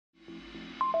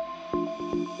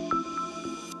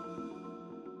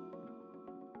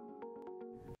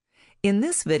In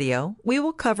this video, we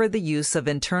will cover the use of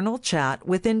internal chat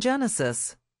within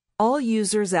Genesys. All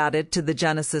users added to the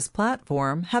Genesys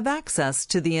platform have access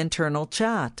to the internal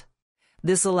chat.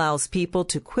 This allows people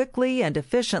to quickly and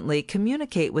efficiently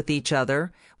communicate with each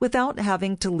other without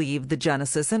having to leave the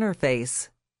Genesys interface.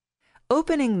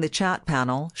 Opening the chat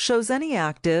panel shows any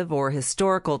active or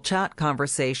historical chat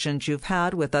conversations you've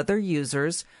had with other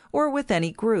users or with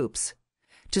any groups.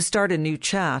 To start a new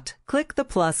chat, click the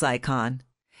plus icon.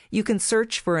 You can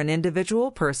search for an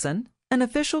individual person, an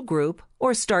official group,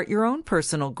 or start your own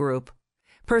personal group.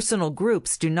 Personal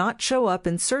groups do not show up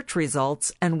in search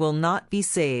results and will not be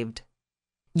saved.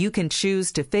 You can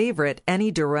choose to favorite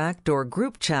any direct or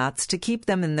group chats to keep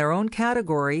them in their own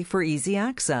category for easy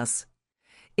access.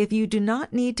 If you do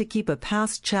not need to keep a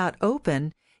past chat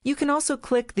open, you can also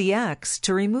click the X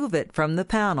to remove it from the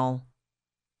panel.